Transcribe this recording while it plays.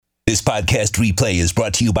podcast replay is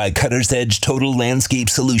brought to you by Cutter's Edge Total Landscape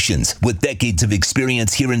Solutions. With decades of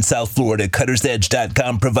experience here in South Florida,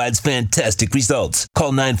 CuttersEdge.com provides fantastic results.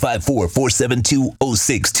 Call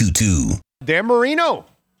 954-472-0622. Dan Marino.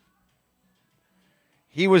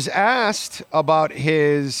 He was asked about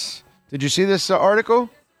his, did you see this article?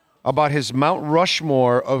 About his Mount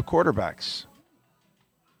Rushmore of quarterbacks.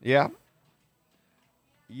 Yeah.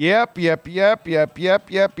 Yep.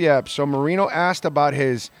 So Marino asked about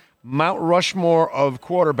his Mount Rushmore of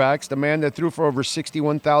quarterbacks, the man that threw for over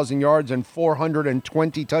 61,000 yards and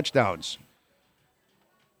 420 touchdowns.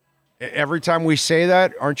 Every time we say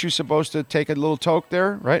that, aren't you supposed to take a little toke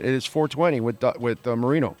there, right? It is 420 with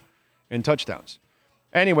Marino in touchdowns.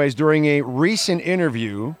 Anyways, during a recent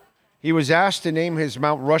interview, he was asked to name his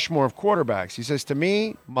Mount Rushmore of quarterbacks. He says, to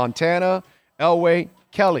me, Montana, Elway,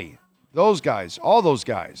 Kelly. Those guys, all those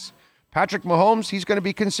guys. Patrick Mahomes, he's going to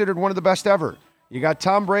be considered one of the best ever. You got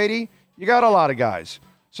Tom Brady, you got a lot of guys.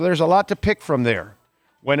 So there's a lot to pick from there.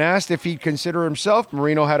 When asked if he'd consider himself,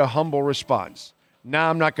 Marino had a humble response. Nah,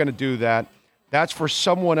 I'm not going to do that. That's for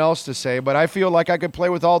someone else to say, but I feel like I could play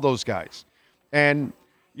with all those guys. And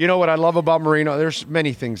you know what I love about Marino? There's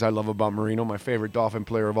many things I love about Marino, my favorite Dolphin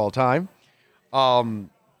player of all time.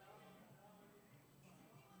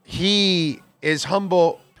 He is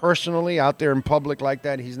humble personally out there in public like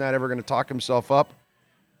that. He's not ever going to talk himself up.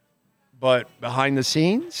 But behind the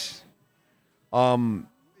scenes,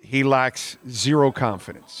 he lacks zero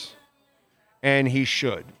confidence. And he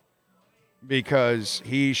should. Because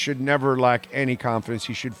he should never lack any confidence.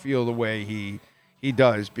 He should feel the way he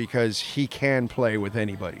does because he can play with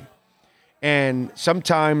anybody. And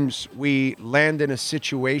sometimes we land in a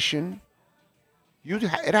situation.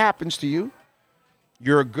 It happens to you.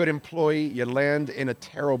 You're a good employee. You land in a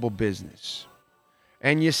terrible business.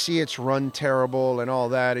 And you see it's run terrible and all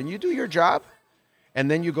that. And you do your job. And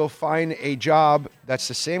then you go find a job that's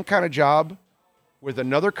the same kind of job with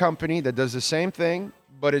another company that does the same thing,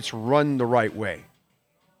 but it's run the right way.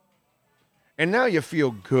 And now you feel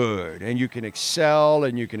good, and you can excel,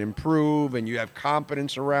 and you can improve, and you have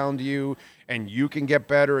confidence around you, and you can get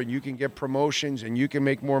better, and you can get promotions, and you can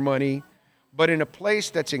make more money. But in a place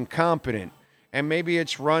that's incompetent, and maybe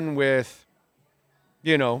it's run with,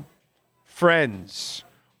 friends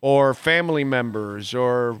or family members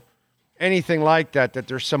or anything like that, that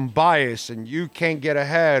there's some bias, and you can't get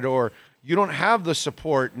ahead, or you don't have the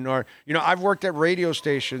support. I've worked at radio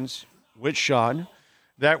stations with Sean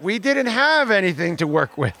that we didn't have anything to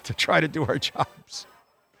work with to try to do our jobs.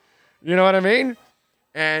 You know what I mean?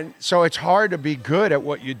 And so it's hard to be good at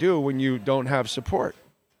what you do when you don't have support.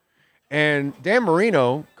 And Dan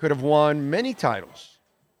Marino could have won many titles.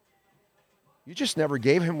 You just never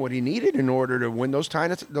gave him what he needed in order to win those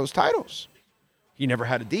titles. He never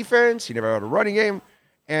had a defense. He never had a running game.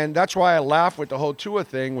 And that's why I laugh with the whole Tua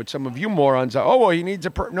thing with some of you morons. He needs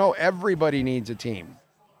no, everybody needs a team.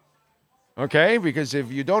 Okay? Because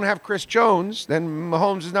if you don't have Chris Jones, then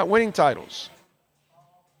Mahomes is not winning titles.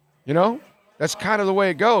 That's kind of the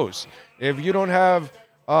way it goes. If you don't have,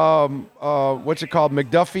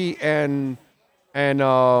 McDuffie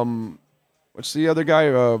and what's the other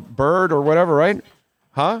guy? Bird or whatever, right?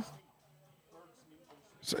 Huh?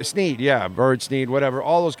 Snead, yeah. Bird, Snead, whatever.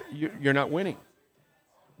 All those, you're not winning.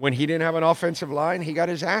 When he didn't have an offensive line, he got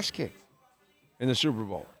his ass kicked in the Super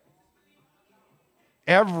Bowl.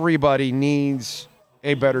 Everybody needs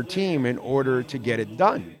a better team in order to get it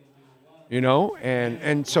done,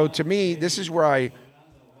 And so to me, this is where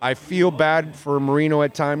I feel bad for Marino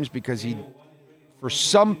at times because for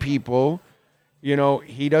some people,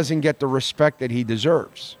 he doesn't get the respect that he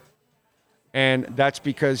deserves. And that's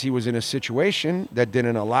because he was in a situation that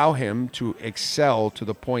didn't allow him to excel to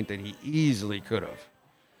the point that he easily could have.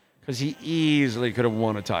 Because he easily could have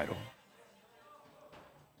won a title.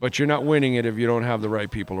 But you're not winning it if you don't have the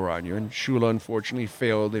right people around you. And Shula, unfortunately,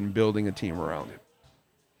 failed in building a team around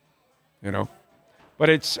him.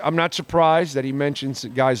 But I'm not surprised that he mentions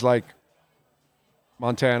guys like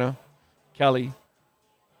Montana, Kelly.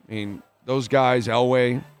 I mean, those guys,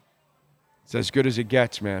 Elway, it's as good as it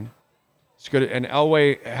gets, man. It's good. And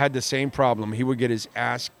Elway had the same problem. He would get his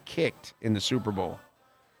ass kicked in the Super Bowl.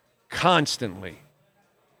 Constantly.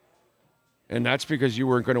 And that's because you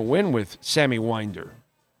weren't going to win with Sammy Winder.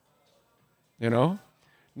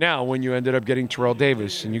 Now, when you ended up getting Terrell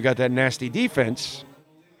Davis and you got that nasty defense,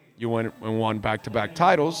 you went and won back-to-back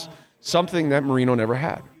titles, something that Marino never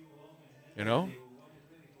had.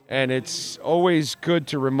 And it's always good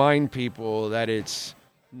to remind people that it's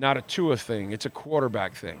not a Tua thing. It's a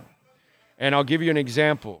quarterback thing. And I'll give you an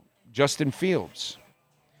example. Justin Fields.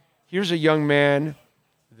 Here's a young man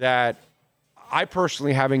that I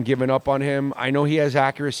personally haven't given up on him. I know he has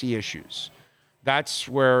accuracy issues. That's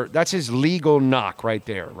his legal knock right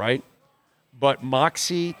there, right? But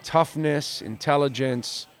moxie, toughness,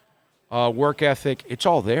 intelligence, work ethic, it's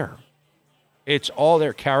all there. It's all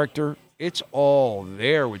there. Character, it's all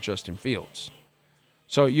there with Justin Fields.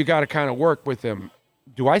 So you got to kind of work with him.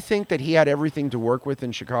 Do I think that he had everything to work with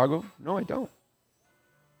in Chicago? No, I don't.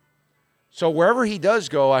 So wherever he does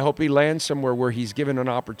go, I hope he lands somewhere where he's given an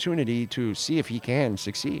opportunity to see if he can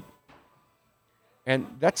succeed. And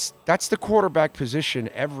that's the quarterback position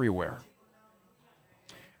everywhere.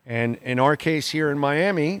 And in our case here in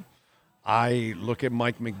Miami, I look at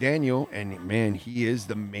Mike McDaniel, and man, he is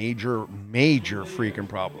the major freaking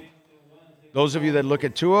problem. Those of you that look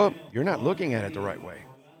at Tua, you're not looking at it the right way.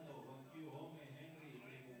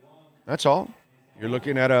 That's all. You're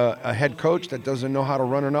looking at a head coach that doesn't know how to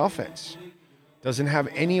run an offense, doesn't have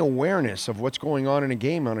any awareness of what's going on in a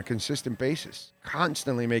game on a consistent basis,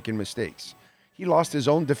 constantly making mistakes. He lost his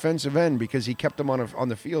own defensive end because he kept him on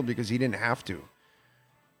the field because he didn't have to.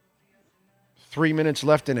 3 minutes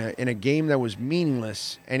left in a game that was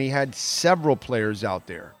meaningless, and he had several players out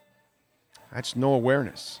there. That's no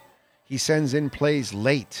awareness. He sends in plays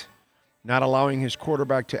late, not allowing his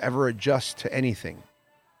quarterback to ever adjust to anything,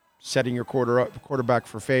 setting your quarterback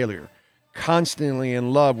for failure. Constantly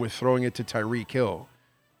in love with throwing it to Tyreek Hill,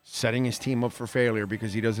 setting his team up for failure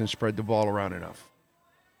because he doesn't spread the ball around enough.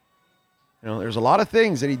 You know, there's a lot of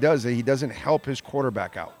things that he does that he doesn't help his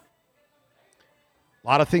quarterback out. A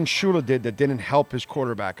lot of things Shula did that didn't help his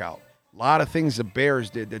quarterback out. A lot of things the Bears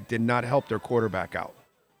did that did not help their quarterback out.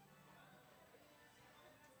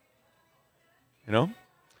 You know?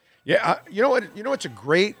 Yeah, you know what? You know what's a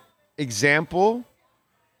great example?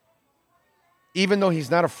 Even though he's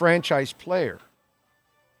not a franchise player,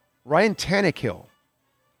 Ryan Tannehill.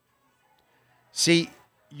 See,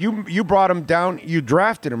 you brought him down, you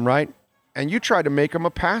drafted him, right? And you tried to make him a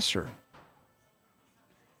passer.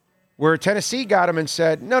 Where Tennessee got him and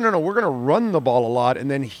said, no, we're going to run the ball a lot, and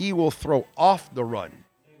then he will throw off the run.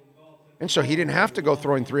 And so he didn't have to go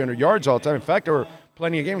throwing 300 yards all the time. In fact, there were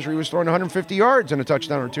plenty of games where he was throwing 150 yards and a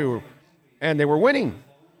touchdown or two, and they were winning.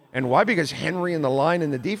 And why? Because Henry and the line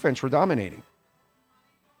and the defense were dominating.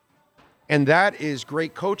 And that is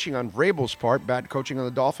great coaching on Vrabel's part, bad coaching on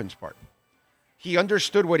the Dolphins' part. He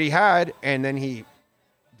understood what he had, and then he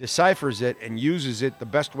deciphers it and uses it the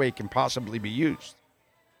best way it can possibly be used.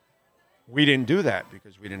 We didn't do that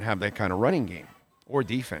because we didn't have that kind of running game or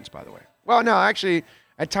defense, by the way. Well, no, actually,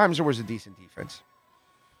 at times there was a decent defense.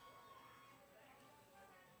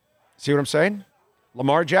 See what I'm saying?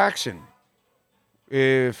 Lamar Jackson.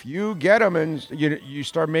 If you get him and you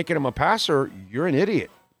start making him a passer, you're an idiot.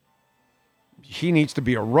 He needs to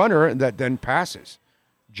be a runner that then passes.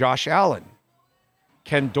 Josh Allen.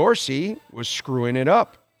 Ken Dorsey was screwing it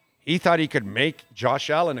up. He thought he could make Josh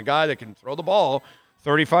Allen a guy that can throw the ball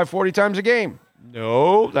 35, 40 times a game.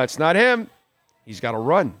 No, that's not him. He's got to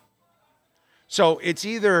run. So it's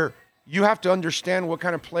either you have to understand what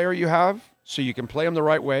kind of player you have so you can play him the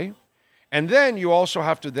right way, and then you also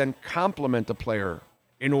have to then complement the player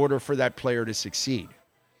in order for that player to succeed.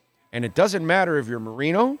 And it doesn't matter if you're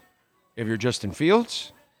Marino, if you're Justin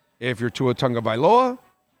Fields, if you're Tua Tagovailoa,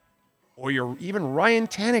 or you're even Ryan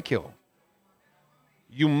Tannehill.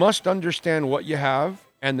 You must understand what you have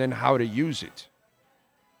and then how to use it.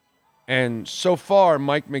 And so far,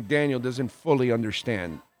 Mike McDaniel doesn't fully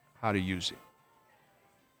understand how to use it.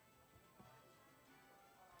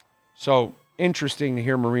 So, interesting to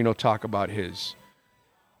hear Marino talk about his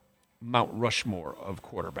Mount Rushmore of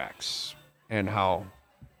quarterbacks and how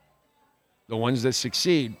the ones that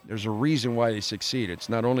succeed, there's a reason why they succeed. It's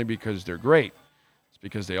not only because they're great, it's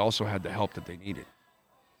because they also had the help that they needed.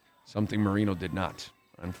 Something Marino did not,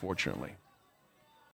 unfortunately.